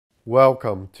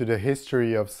Welcome to the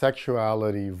History of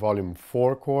Sexuality Volume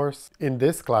 4 course. In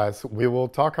this class, we will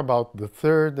talk about the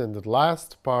third and the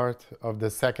last part of the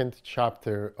second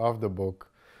chapter of the book,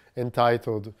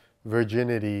 entitled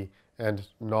Virginity and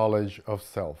Knowledge of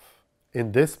Self.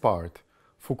 In this part,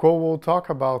 Foucault will talk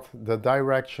about the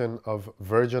direction of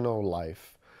virginal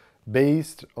life,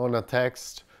 based on a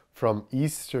text from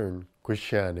Eastern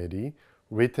Christianity,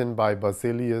 written by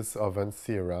Basilius of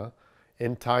Ancyra,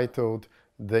 entitled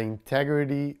The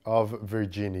Integrity of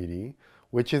Virginity,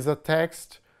 which is a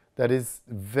text that is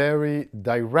very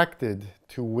directed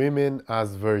to women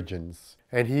as virgins.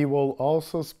 And he will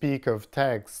also speak of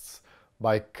texts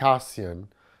by Cassian,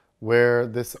 where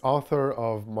this author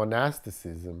of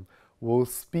monasticism will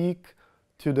speak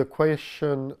to the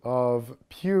question of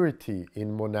purity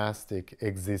in monastic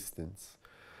existence.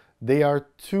 They are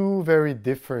two very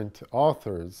different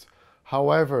authors,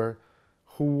 however,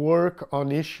 who work on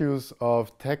issues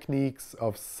of techniques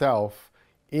of self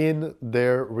in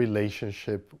their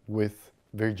relationship with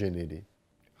virginity.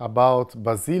 About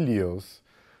Basilius,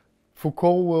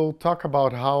 Foucault will talk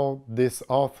about how this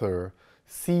author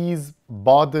sees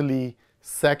bodily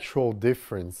sexual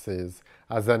differences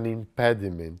as an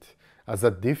impediment, as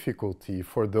a difficulty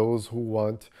for those who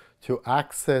want to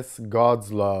access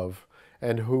God's love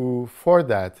and who, for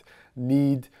that,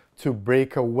 need to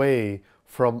break away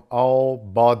from all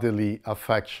bodily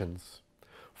affections.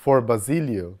 For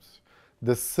Basilius,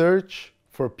 the search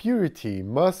for purity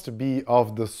must be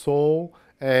of the soul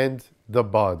and the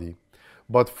body.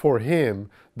 But for him,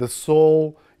 the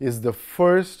soul is the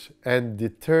first and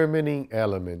determining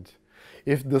element.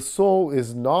 If the soul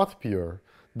is not pure,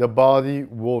 the body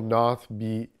will not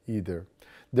be either.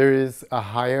 There is a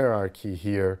hierarchy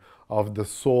here of the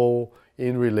soul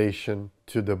in relation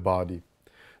to the body.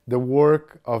 The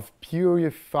work of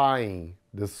purifying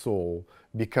the soul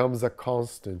becomes a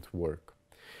constant work.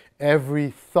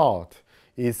 Every thought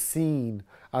is seen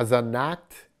as an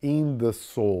act in the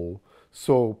soul,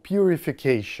 so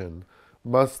purification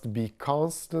must be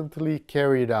constantly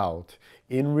carried out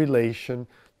in relation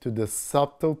to the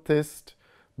subtlest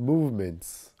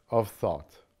movements of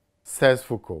thought. Says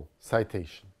Foucault,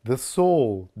 citation, "The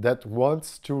soul that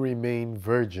wants to remain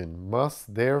virgin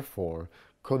must therefore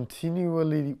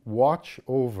continually watch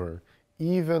over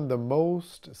even the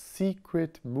most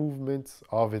secret movements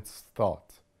of its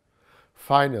thought.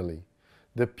 Finally,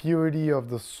 the purity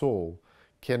of the soul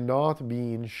cannot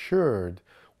be ensured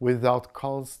without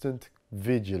constant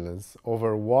vigilance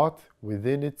over what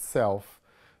within itself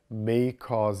may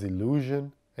cause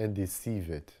illusion and deceive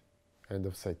it." End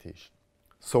of citation.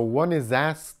 So one is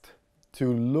asked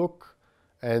to look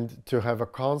and to have a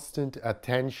constant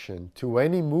attention to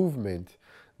any movement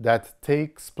that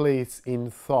takes place in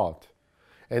thought.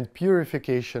 And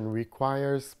purification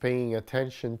requires paying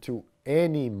attention to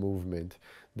any movement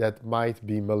that might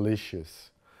be malicious.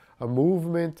 A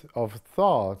movement of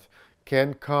thought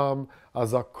can come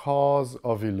as a cause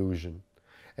of illusion.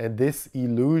 And this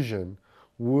illusion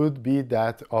would be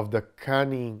that of the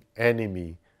cunning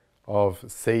enemy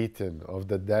of Satan, of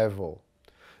the devil.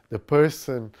 The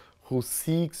person who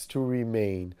seeks to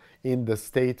remain in the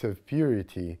state of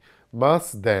purity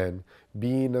must then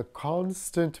be in a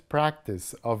constant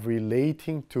practice of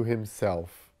relating to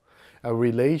himself, a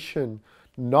relation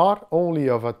not only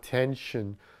of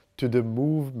attention to the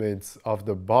movements of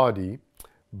the body,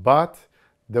 but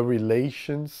the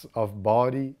relations of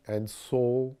body and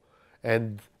soul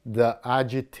and the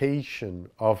agitation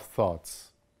of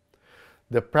thoughts.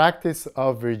 The practice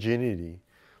of virginity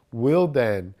will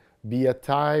then be a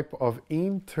type of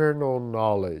internal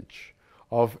knowledge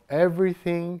of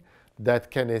everything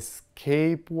that can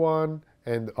escape one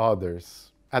and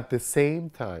others. At the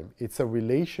same time, it's a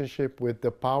relationship with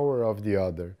the power of the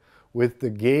other, with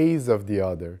the gaze of the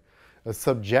other, a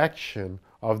subjection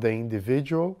of the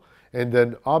individual and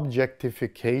an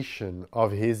objectification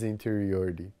of his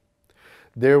interiority.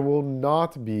 There will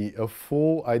not be a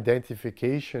full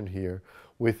identification here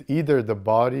with either the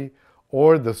body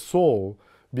or the soul,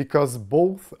 because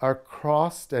both are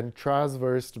crossed and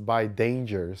traversed by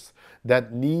dangers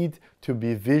that need to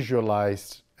be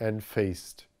visualized and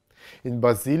faced. In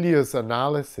Basilius'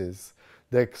 analysis,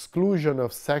 the exclusion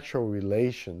of sexual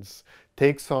relations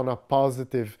takes on a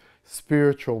positive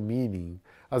spiritual meaning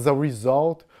as a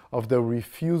result of the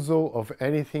refusal of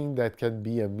anything that can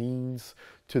be a means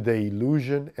to the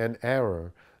illusion and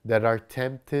error that are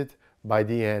tempted by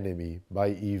the enemy, by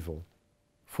evil.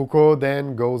 Foucault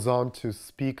then goes on to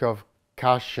speak of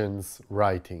Cassian's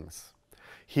writings.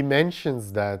 He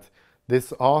mentions that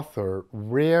this author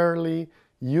rarely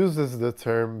uses the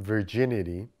term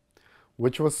virginity,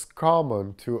 which was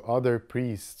common to other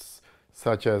priests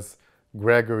such as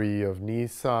Gregory of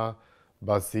Nyssa,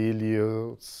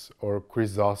 Basilius, or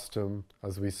Chrysostom,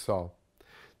 as we saw.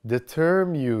 The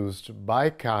term used by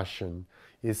Cassian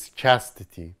is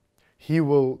chastity. He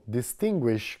will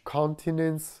distinguish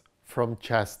continence from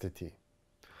chastity.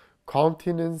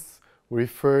 Continence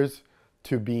refers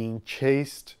to being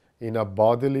chaste in a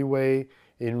bodily way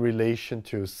in relation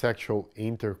to sexual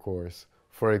intercourse,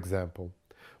 for example.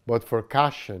 But for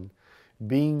Cassian,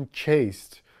 being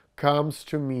chaste comes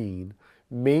to mean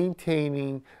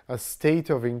maintaining a state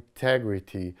of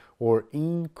integrity or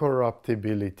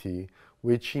incorruptibility,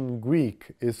 which in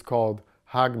Greek is called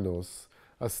hagnos,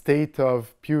 a state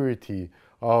of purity,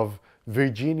 of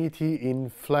virginity in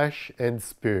flesh and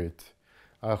spirit,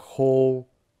 a whole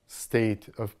state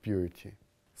of purity.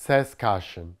 Says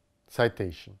Cassian,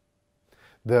 citation,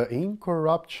 "The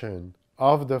incorruption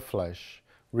of the flesh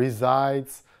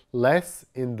resides less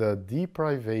in the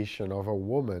deprivation of a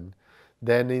woman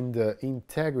than in the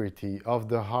integrity of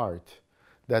the heart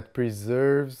that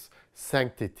preserves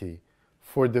sanctity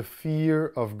for the fear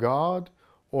of God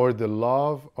or the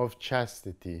love of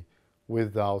chastity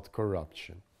without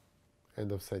corruption."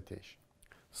 End of citation.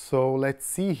 So let's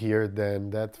see here then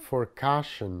that for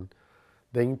Cassian,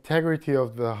 the integrity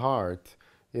of the heart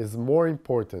is more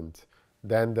important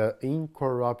than the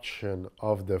incorruption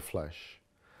of the flesh.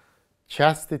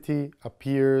 Chastity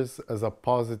appears as a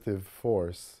positive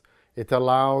force. It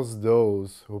allows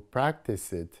those who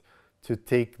practice it to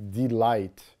take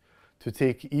delight, to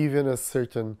take even a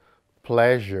certain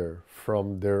pleasure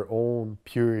from their own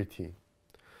purity.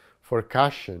 For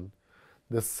Cassian,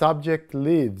 the subject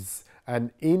lives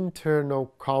an internal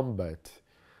combat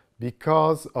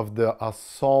because of the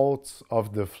assaults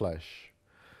of the flesh.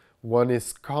 One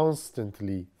is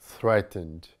constantly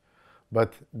threatened,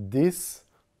 but this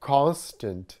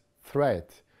constant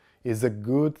threat is a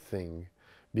good thing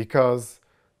because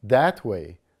that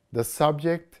way the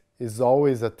subject is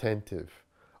always attentive,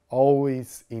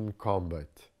 always in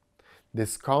combat.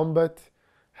 This combat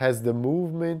has the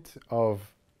movement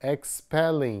of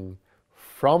expelling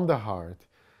from the heart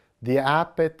the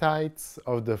appetites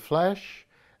of the flesh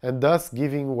and thus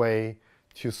giving way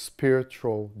to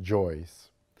spiritual joys.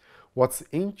 What's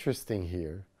interesting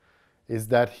here is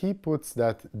that he puts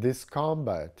that this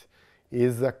combat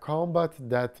is a combat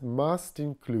that must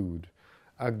include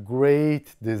a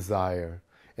great desire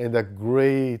and a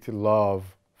great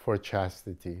love for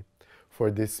chastity,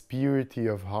 for this purity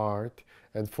of heart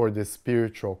and for the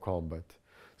spiritual combat.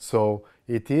 So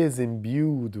it is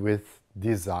imbued with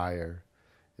desire.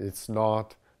 It's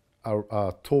not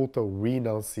a total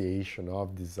renunciation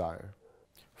of desire.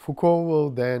 Foucault will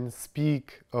then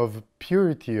speak of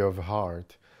purity of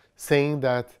heart, saying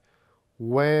that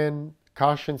when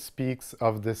Cassian speaks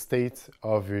of the state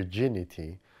of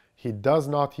virginity, he does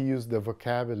not use the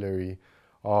vocabulary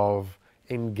of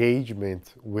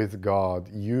engagement with God,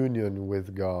 union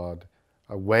with God,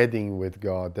 a wedding with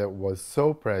God that was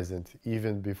so present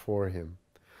even before him.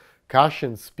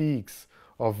 Cassian speaks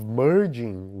of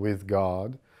merging with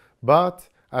God, but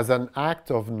as an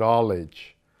act of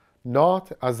knowledge,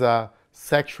 not as a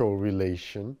sexual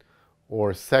relation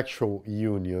or sexual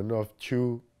union of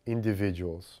two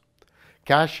individuals.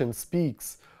 Cassian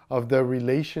speaks of the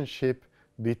relationship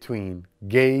between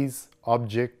gaze,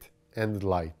 object, and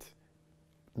light,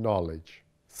 knowledge.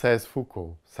 Says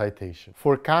Foucault, citation,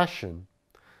 "For Cassian,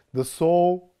 the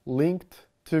soul linked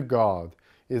to God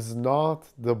is not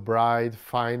the bride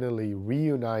finally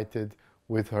reunited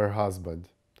with her husband.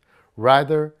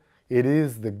 Rather, it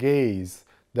is the gaze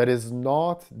that is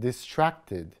not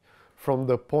distracted from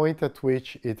the point at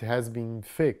which it has been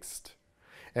fixed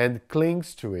and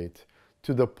clings to it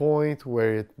to the point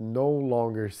where it no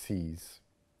longer sees.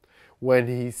 When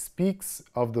he speaks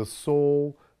of the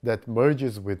soul that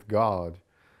merges with God,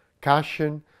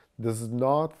 Cassian does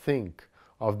not think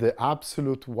of the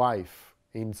absolute wife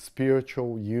in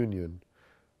spiritual union,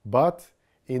 but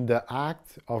in the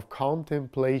act of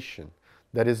contemplation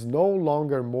that is no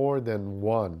longer more than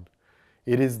one.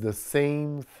 It is the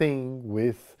same thing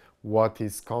with what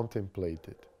is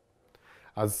contemplated.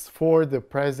 As for the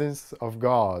presence of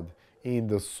God in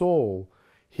the soul,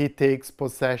 he takes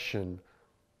possession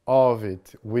of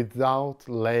it without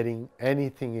letting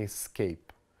anything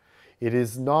escape. It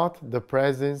is not the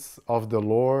presence of the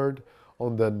Lord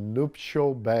on the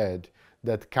nuptial bed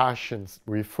that Cassian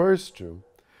refers to,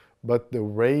 but the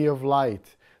ray of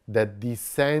light that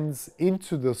descends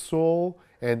into the soul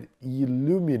and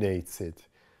illuminates it,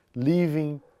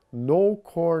 leaving no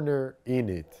corner in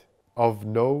it, of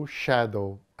no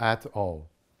shadow at all."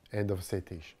 End of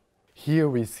citation. Here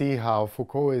we see how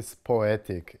Foucault is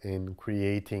poetic in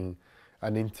creating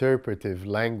an interpretive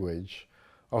language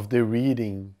of the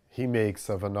reading he makes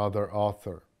of another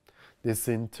author. This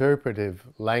interpretive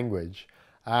language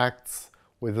acts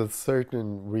with a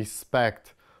certain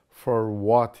respect for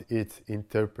what it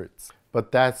interprets.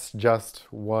 But that's just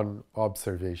one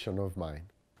observation of mine.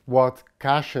 What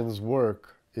Cashin's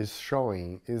work is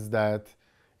showing is that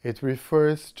it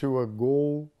refers to a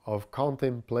goal of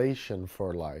contemplation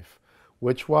for life,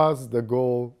 which was the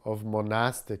goal of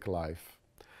monastic life.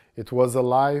 It was a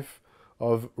life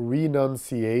of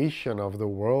renunciation of the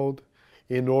world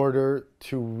in order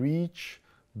to reach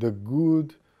the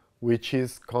good, which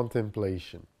is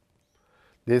contemplation.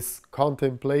 This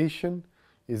contemplation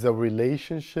is a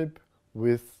relationship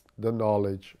with the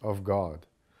knowledge of God.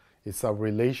 It's a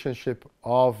relationship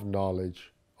of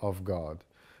knowledge of God,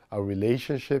 a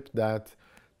relationship that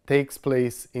takes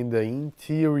place in the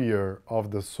interior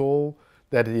of the soul,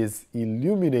 that is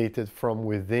illuminated from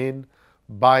within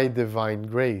by divine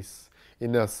grace,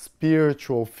 in a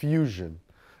spiritual fusion,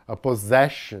 a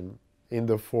possession in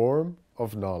the form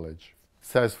of knowledge.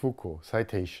 Says Foucault,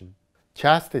 citation,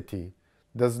 "Chastity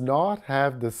does not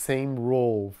have the same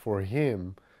role for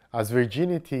him as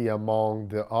virginity among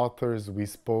the authors we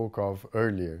spoke of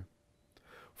earlier.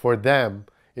 For them,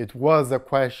 it was a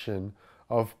question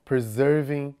of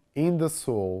preserving in the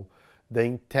soul the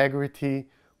integrity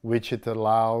which it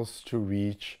allows to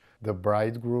reach the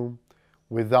bridegroom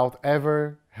without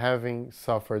ever having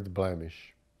suffered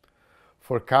blemish.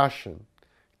 For Cashin,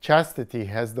 chastity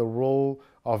has the role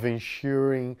of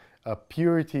ensuring a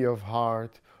purity of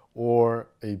heart or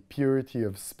a purity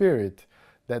of spirit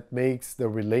that makes the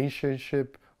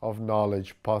relationship of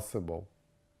knowledge possible,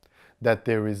 that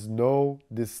there is no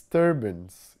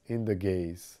disturbance in the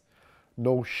gaze,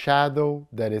 no shadow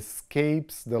that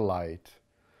escapes the light,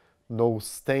 no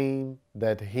stain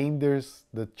that hinders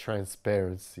the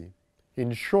transparency."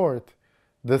 In short,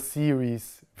 the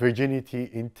series Virginity,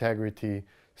 Integrity,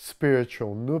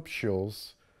 Spiritual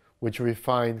Nuptials, which we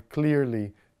find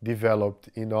clearly developed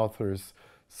in authors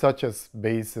such as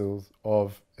Basil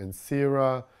of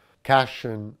Ancira,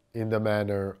 Cashin in the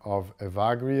manner of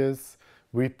Evagrius,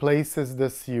 replaces the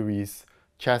series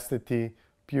Chastity,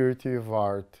 Purity of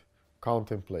Art,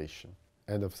 Contemplation.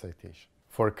 End of citation.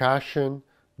 For Cashin,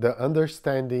 the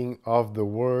understanding of the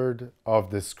word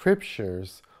of the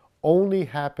scriptures only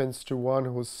happens to one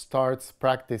who starts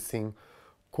practicing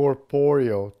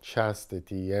corporeal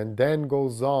chastity and then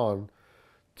goes on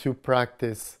to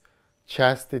practice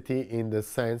chastity in the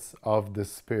sense of the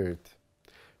spirit.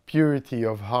 Purity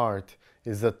of heart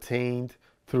is attained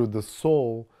through the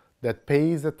soul that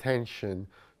pays attention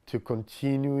to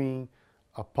continuing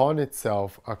upon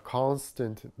itself a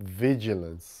constant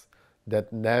vigilance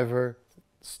that never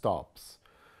stops.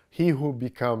 He who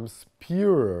becomes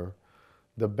purer,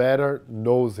 the better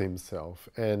knows himself,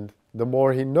 and the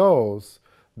more he knows,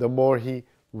 the more he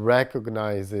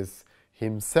recognizes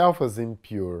himself as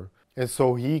impure, and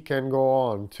so he can go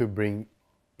on to bring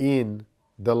in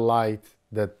the light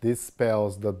that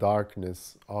dispels the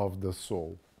darkness of the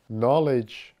soul.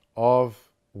 Knowledge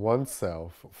of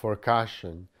oneself, for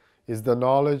Cashin, is the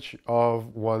knowledge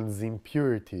of one's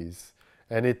impurities,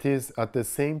 and it is at the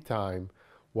same time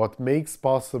what makes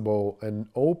possible an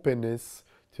openness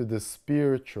to the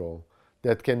spiritual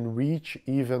that can reach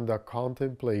even the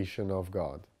contemplation of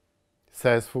God.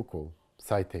 Says Foucault,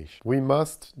 citation, "We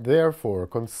must therefore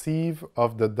conceive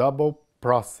of the double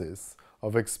process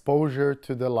of exposure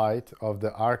to the light of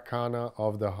the arcana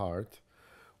of the heart,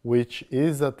 which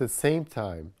is at the same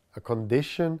time a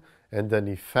condition and an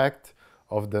effect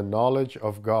of the knowledge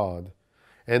of God,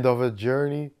 and of a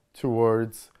journey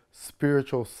towards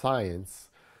spiritual science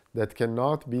that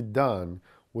cannot be done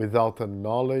without a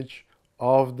knowledge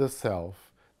of the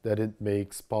self that it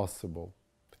makes possible.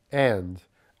 And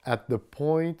at the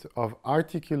point of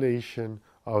articulation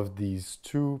of these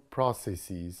two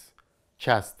processes,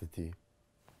 chastity."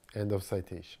 End of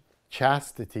citation.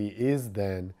 Chastity is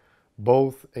then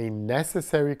both a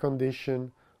necessary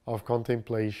condition of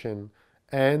contemplation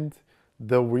and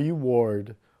the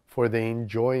reward for the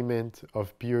enjoyment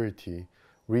of purity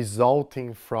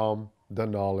resulting from the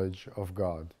knowledge of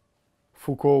God.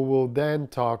 Foucault will then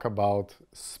talk about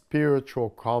spiritual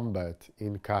combat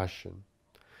in Cashin,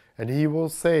 and he will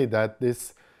say that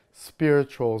this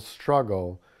spiritual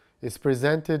struggle is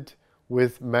presented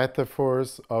with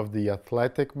metaphors of the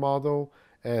athletic model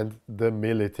and the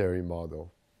military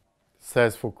model.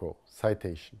 Says Foucault,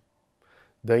 citation,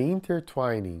 "The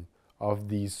intertwining of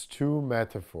these two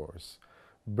metaphors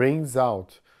brings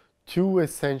out two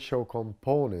essential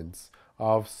components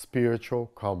of spiritual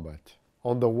combat.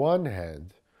 On the one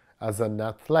hand, as an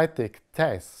athletic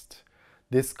test,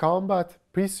 this combat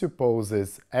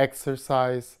presupposes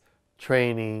exercise,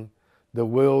 training, the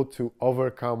will to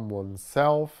overcome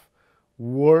oneself,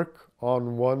 work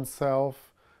on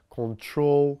oneself,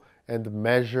 control and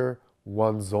measure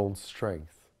one's own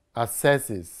strength.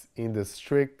 Ascesis in the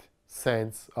strict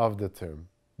sense of the term.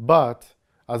 But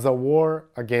as a war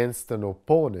against an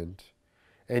opponent,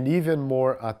 and even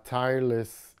more a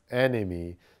tireless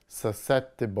enemy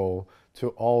susceptible to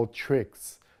all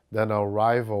tricks than a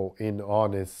rival in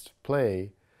honest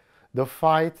play, the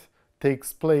fight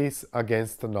takes place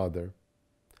against another.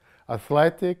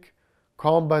 Athletic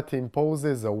combat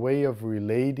imposes a way of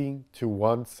relating to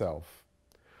oneself.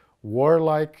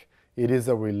 Warlike, it is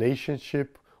a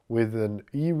relationship with an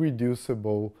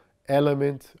irreducible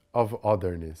element of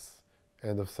otherness.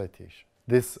 End of citation.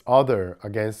 This other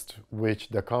against which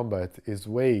the combat is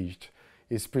waged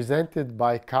is presented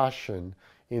by Cassion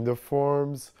in the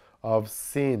forms of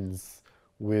sins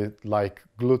like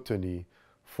gluttony,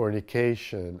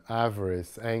 fornication,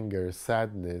 avarice, anger,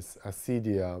 sadness,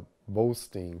 acedia,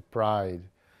 boasting, pride.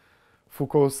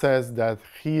 Foucault says that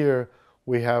here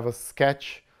we have a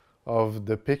sketch of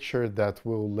the picture that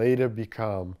will later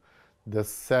become the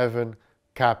 7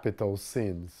 capital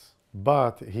sins.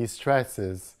 But he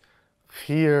stresses,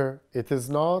 here it is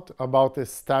not about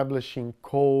establishing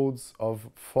codes of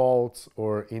faults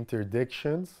or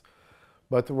interdictions,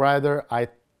 but rather a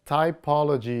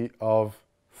typology of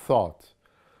thought.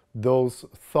 Those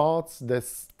thoughts that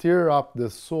stir up the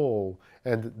soul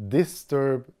and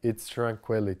disturb its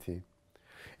tranquility.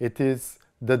 It is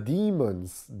the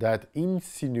demons that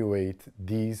insinuate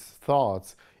these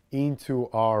thoughts into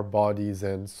our bodies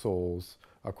and souls,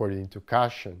 according to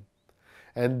Cassion,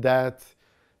 and that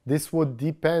this would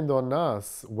depend on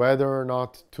us whether or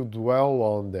not to dwell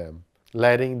on them,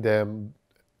 letting them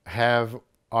have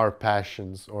our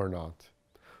passions or not.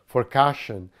 For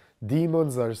Cassion,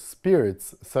 demons are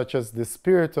spirits such as the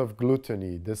spirit of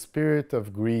gluttony, the spirit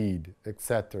of greed,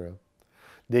 etc.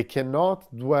 They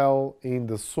cannot dwell in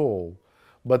the soul,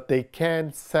 but they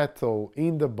can settle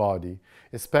in the body,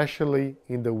 especially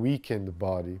in the weakened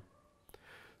body.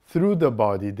 Through the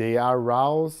body, they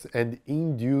arouse and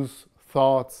induce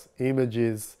thoughts,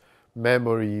 images,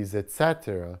 memories,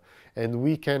 etc. And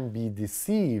we can be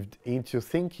deceived into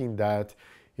thinking that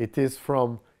it is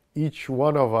from each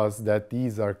one of us that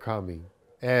these are coming.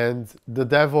 And the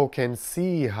devil can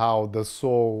see how the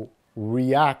soul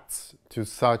reacts to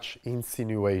such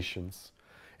insinuations.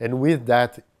 And with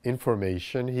that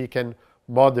information, he can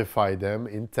modify them,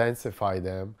 intensify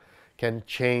them, can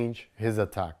change his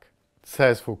attack.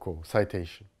 Says Foucault,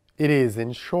 citation. It is,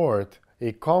 in short,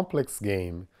 a complex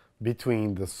game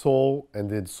between the soul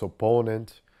and its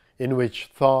opponent, in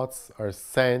which thoughts are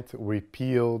sent,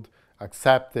 repealed,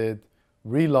 accepted,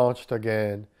 relaunched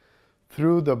again,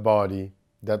 through the body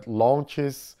that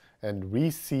launches and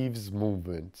receives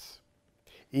movements.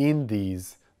 In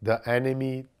these, the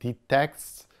enemy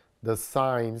detects the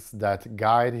signs that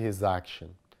guide his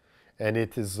action, and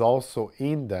it is also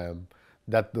in them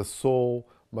that the soul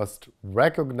must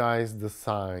recognize the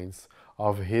signs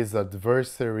of his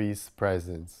adversary's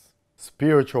presence.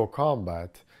 Spiritual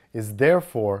combat is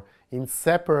therefore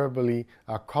inseparably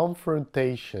a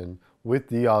confrontation with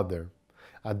the other,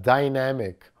 a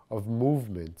dynamic of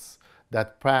movements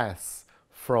that pass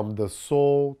from the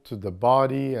soul to the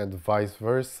body and vice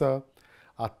versa,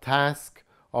 a task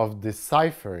of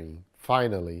deciphering,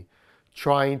 finally,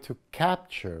 trying to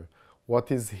capture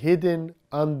what is hidden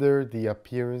under the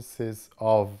appearances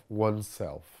of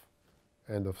oneself.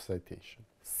 End of citation.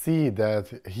 See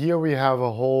that here we have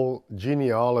a whole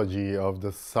genealogy of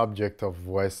the subject of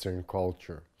Western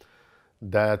culture.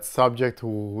 That subject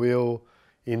who will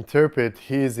interpret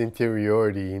his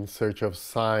interiority in search of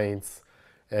signs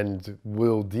and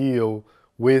will deal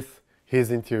with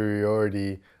his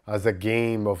interiority as a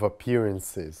game of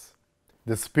appearances.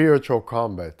 The spiritual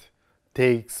combat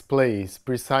takes place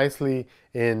precisely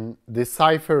in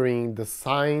deciphering the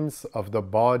signs of the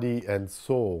body and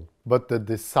soul. But the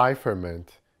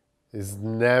decipherment is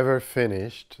never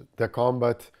finished. The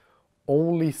combat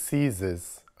only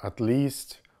ceases, at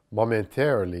least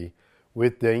momentarily,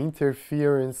 with the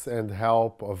interference and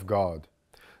help of God.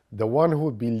 The one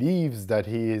who believes that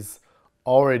he is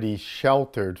already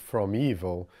sheltered from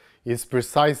evil is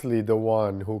precisely the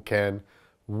one who can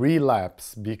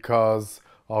relapse because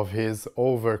of his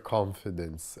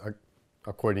overconfidence,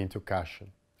 according to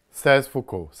Cassion. Says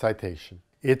Foucault, citation,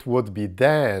 "It would be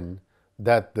then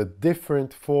that the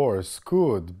different force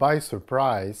could, by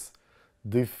surprise,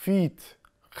 defeat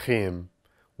him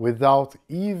without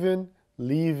even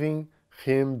leaving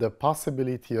him the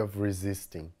possibility of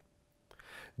resisting.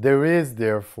 There is,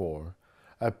 therefore,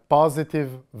 a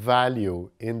positive value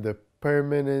in the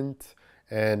permanent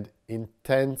and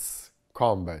intense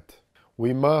combat.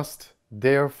 We must,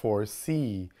 therefore,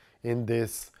 see in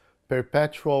this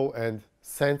perpetual and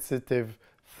sensitive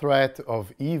threat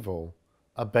of evil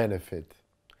a benefit,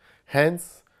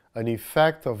 hence an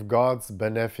effect of God's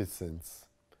beneficence.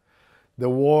 The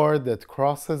war that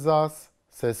crosses us,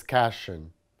 says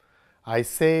Cashin, I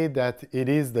say that it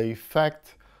is the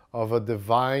effect of a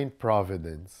divine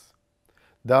providence.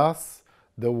 Thus,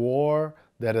 the war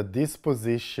that a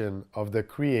disposition of the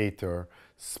Creator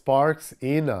sparks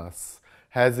in us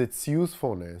has its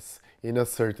usefulness in a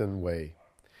certain way.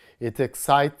 It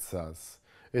excites us,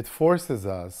 it forces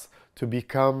us to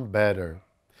become better,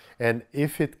 and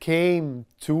if it came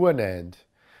to an end,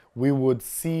 we would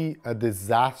see a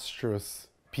disastrous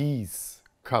peace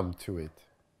come to it.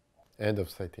 End of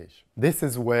citation. This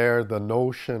is where the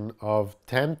notion of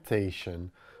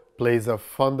temptation plays a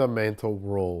fundamental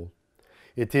role.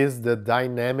 It is the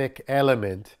dynamic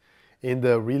element in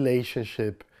the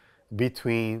relationship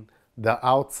between the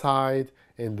outside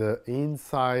and the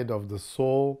inside of the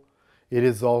soul. It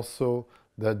is also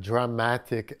the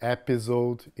dramatic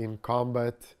episode in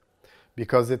combat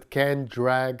because it can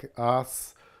drag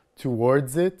us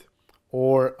towards it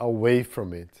or away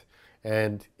from it.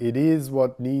 And it is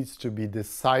what needs to be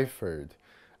deciphered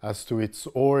as to its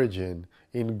origin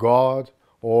in God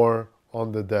or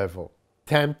on the devil.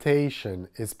 Temptation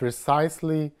is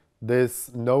precisely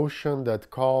this notion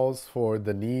that calls for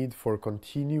the need for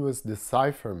continuous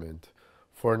decipherment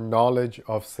for knowledge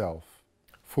of self.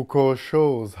 Foucault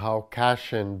shows how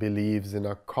Cashin believes in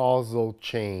a causal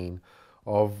chain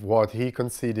of what he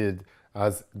considered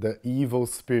as the evil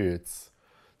spirits,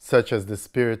 such as the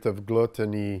spirit of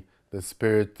gluttony, the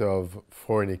spirit of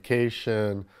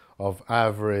fornication, of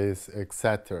avarice,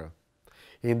 etc.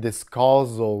 In this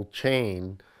causal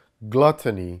chain,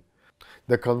 gluttony,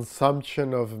 the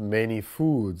consumption of many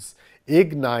foods,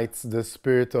 ignites the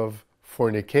spirit of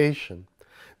fornication.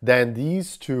 Then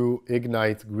these two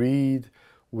ignite greed,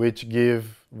 which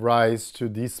give rise to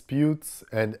disputes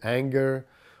and anger,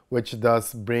 which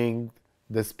thus bring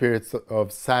the spirits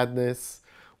of sadness,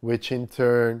 which in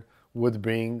turn would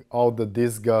bring all the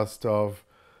disgust of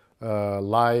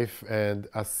life and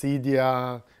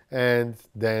acedia, and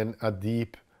then a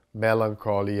deep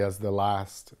melancholy as the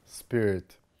last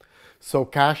spirit. So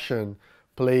Cashin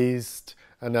placed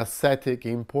an ascetic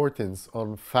importance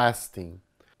on fasting,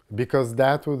 because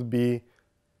that would be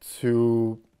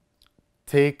to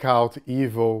take out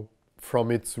evil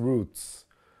from its roots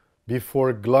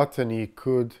before gluttony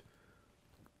could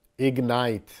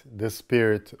ignite the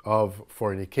spirit of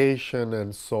fornication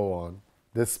and so on.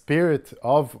 The spirit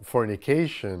of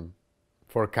fornication,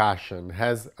 for Cashin,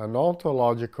 has an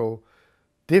ontological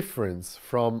difference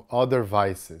from other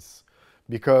vices,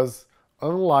 because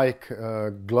unlike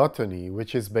gluttony,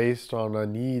 which is based on a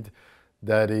need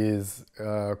that is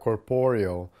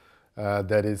corporeal,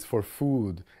 that is for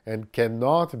food and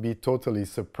cannot be totally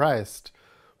suppressed,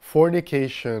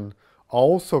 fornication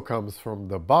also comes from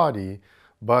the body,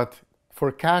 but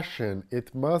for Cashin,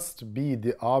 it must be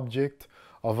the object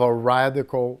of a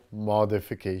radical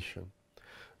modification.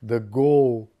 The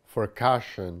goal for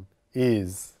Cashin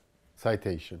is,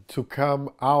 citation, to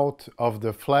come out of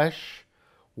the flesh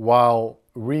while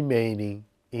remaining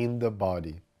in the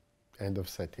body. End of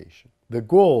citation. The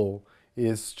goal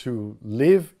is to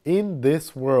live in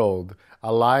this world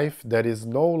a life that is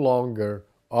no longer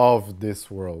of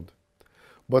this world.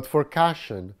 But for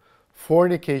Cashin,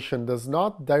 fornication does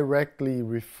not directly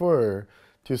refer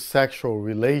to sexual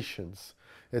relations.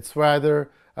 It's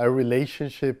rather a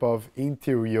relationship of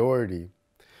interiority.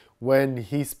 When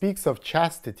he speaks of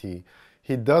chastity,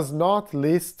 he does not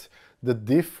list the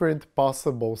different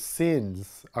possible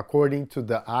sins according to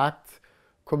the act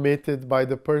committed by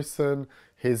the person,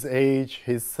 his age,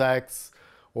 his sex,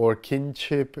 or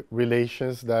kinship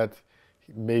relations that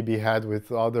may be had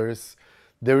with others.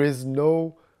 There is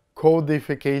no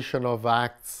codification of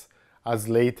acts as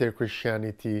later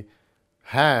Christianity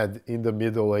had in the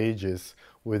Middle Ages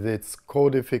with its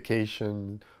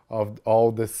codification of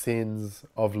all the sins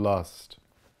of lust.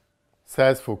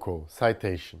 Says Foucault,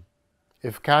 citation,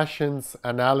 if Cashin's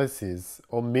analyses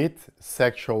omit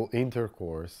sexual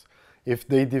intercourse, if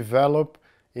they develop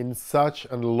in such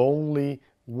a lonely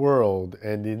world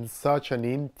and in such an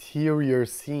interior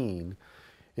scene,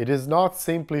 it is not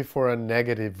simply for a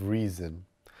negative reason.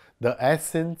 The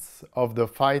essence of the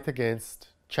fight against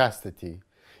chastity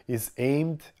is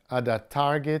aimed at a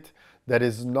target that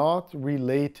is not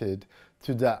related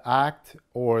to the act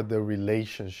or the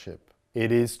relationship.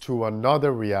 It is to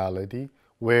another reality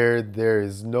where there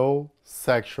is no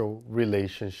sexual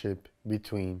relationship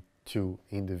between two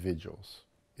individuals.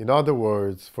 In other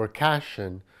words, for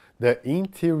Cashin, the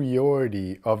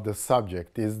interiority of the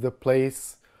subject is the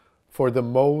place for the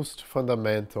most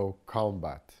fundamental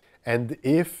combat. And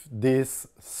if this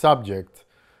subject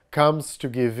comes to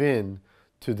give in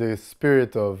to the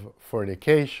spirit of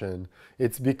fornication,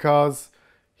 it's because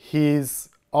he's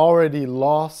already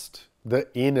lost the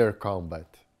inner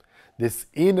combat. This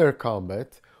inner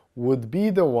combat would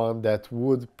be the one that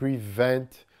would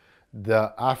prevent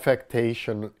the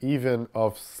affectation even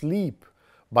of sleep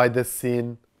by the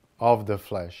sin of the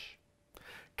flesh.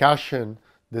 Cashin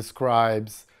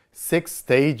describes 6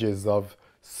 stages of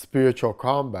spiritual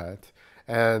combat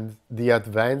and the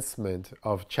advancement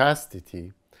of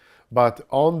chastity, but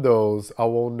on those I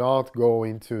will not go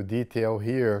into detail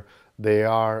here. They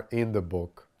are in the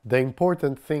book. The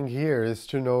important thing here is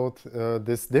to note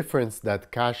this difference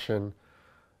that Cashin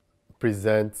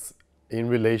presents in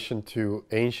relation to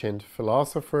ancient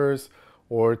philosophers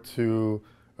or to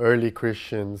early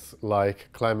Christians like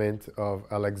Clement of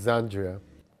Alexandria.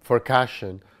 For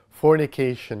Cashin,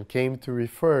 fornication came to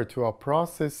refer to a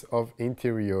process of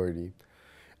interiority.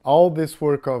 All this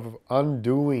work of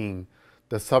undoing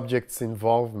the subject's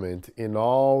involvement in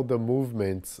all the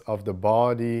movements of the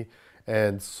body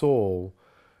and soul,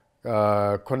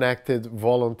 connected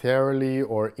voluntarily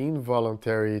or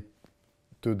involuntarily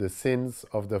to the sins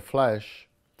of the flesh,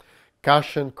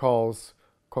 Cashin calls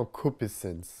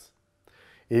concupiscence.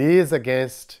 It is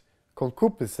against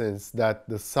concupiscence that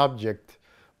the subject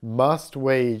must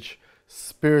wage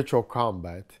spiritual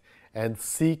combat and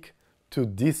seek to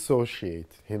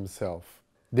dissociate himself.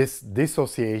 This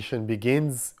dissociation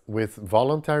begins with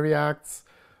voluntary acts,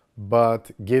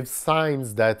 but gives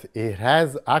signs that it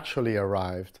has actually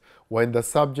arrived when the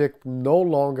subject no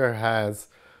longer has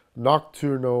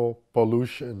nocturnal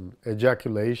pollution,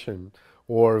 ejaculation,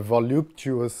 or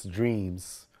voluptuous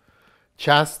dreams.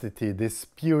 Chastity, this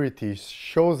purity,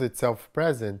 shows itself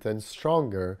present and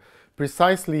stronger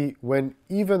precisely when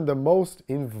even the most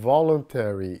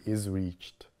involuntary is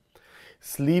reached.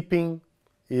 Sleeping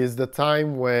is the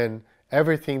time when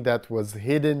everything that was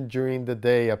hidden during the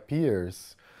day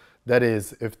appears. That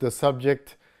is, if the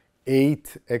subject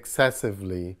ate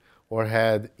excessively or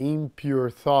had impure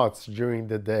thoughts during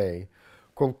the day,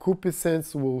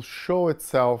 concupiscence will show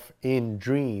itself in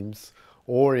dreams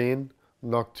or in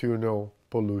nocturnal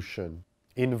pollution,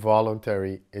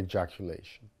 involuntary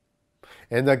ejaculation.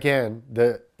 And again,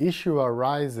 the issue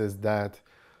arises that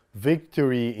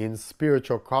victory in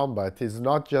spiritual combat is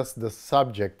not just the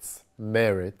subject's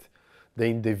merit, the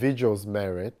individual's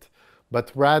merit,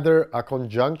 but rather a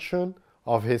conjunction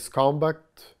of his combat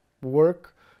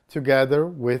work together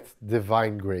with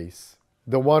divine grace.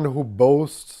 The one who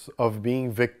boasts of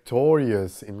being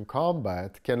victorious in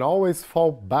combat can always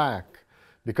fall back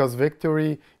because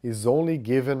victory is only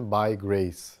given by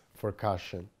grace for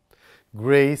Cashin.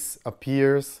 Grace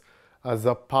appears as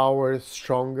a power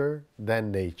stronger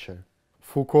than nature.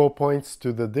 Foucault points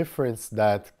to the difference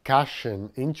that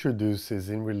Cashin introduces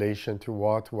in relation to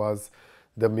what was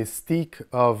the mystique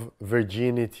of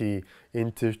virginity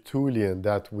in Tertullian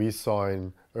that we saw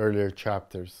in earlier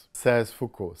chapters. Says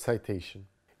Foucault, citation,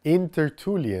 "In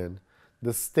Tertullian,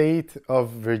 the state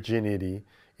of virginity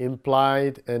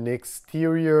implied an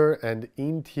exterior and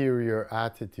interior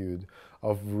attitude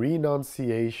of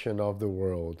renunciation of the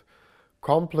world,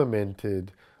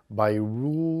 complemented by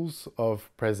rules of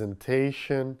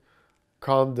presentation,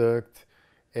 conduct,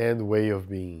 and way of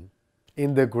being.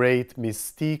 In the great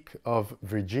mystique of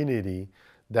virginity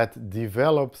that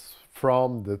develops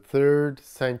from the 3rd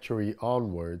century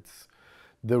onwards,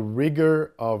 the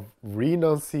rigor of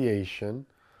renunciation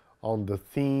on the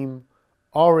theme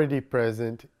already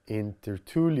present in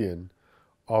Tertullian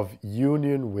of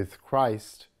union with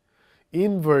Christ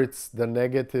inverts the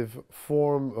negative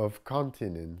form of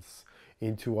continence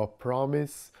into a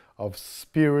promise of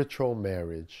spiritual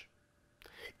marriage.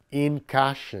 In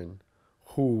Cashin,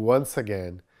 who once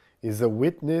again is a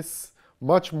witness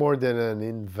much more than an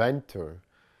inventor,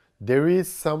 there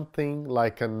is something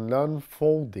like an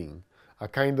unfolding, a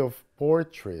kind of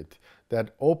portrait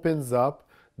that opens up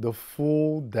the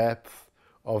full depth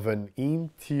of an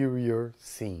interior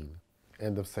scene."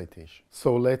 End of citation.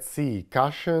 So let's see.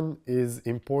 Cashin is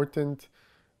important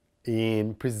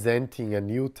in presenting a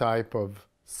new type of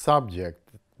subject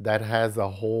that has a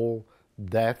whole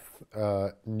depth,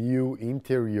 new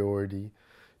interiority,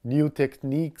 new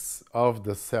techniques of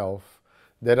the self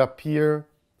that appear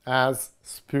as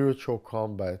spiritual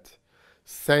combat,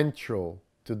 central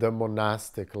to the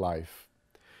monastic life.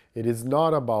 It is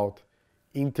not about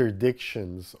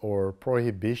interdictions or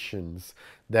prohibitions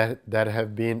that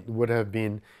would have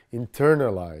been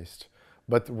internalized,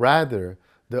 but rather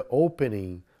the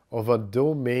opening of a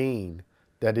domain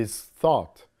that is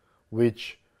thought,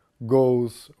 which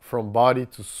goes from body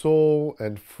to soul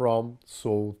and from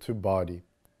soul to body.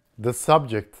 The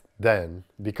subject then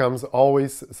becomes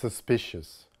always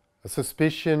suspicious, a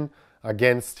suspicion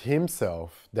against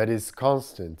himself that is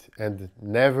constant and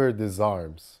never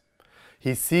disarms.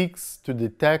 He seeks to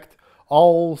detect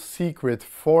all secret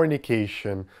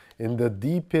fornication in the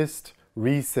deepest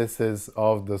recesses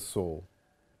of the soul.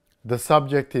 The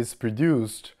subject is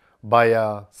produced by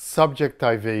a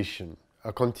subjectivation,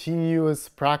 a continuous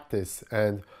practice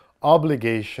and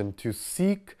obligation to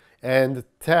seek and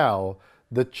tell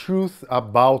the truth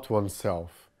about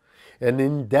oneself, an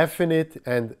indefinite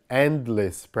and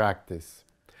endless practice.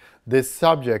 This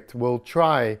subject will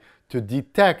try to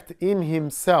detect in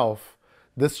himself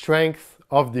the strength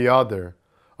of the other,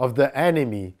 of the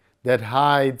enemy that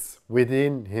hides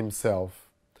within himself.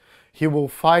 He will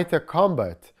fight a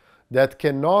combat that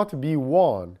cannot be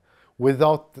won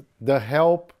without the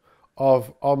help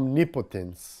of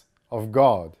omnipotence, of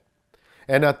God.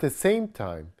 And at the same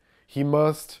time, he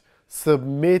must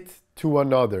submit to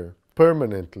another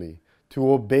permanently, to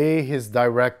obey his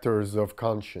directors of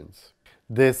conscience.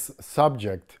 This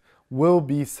subject will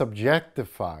be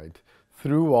subjectified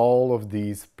through all of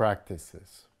these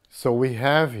practices. So we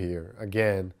have here,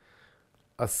 again,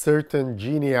 a certain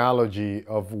genealogy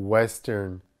of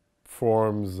Western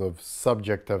forms of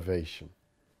subjectivation.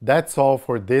 That's all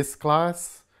for this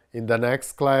class. In the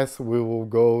next class, we will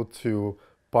go to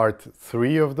part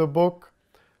 3 of the book.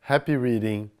 Happy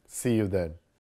reading. See you then.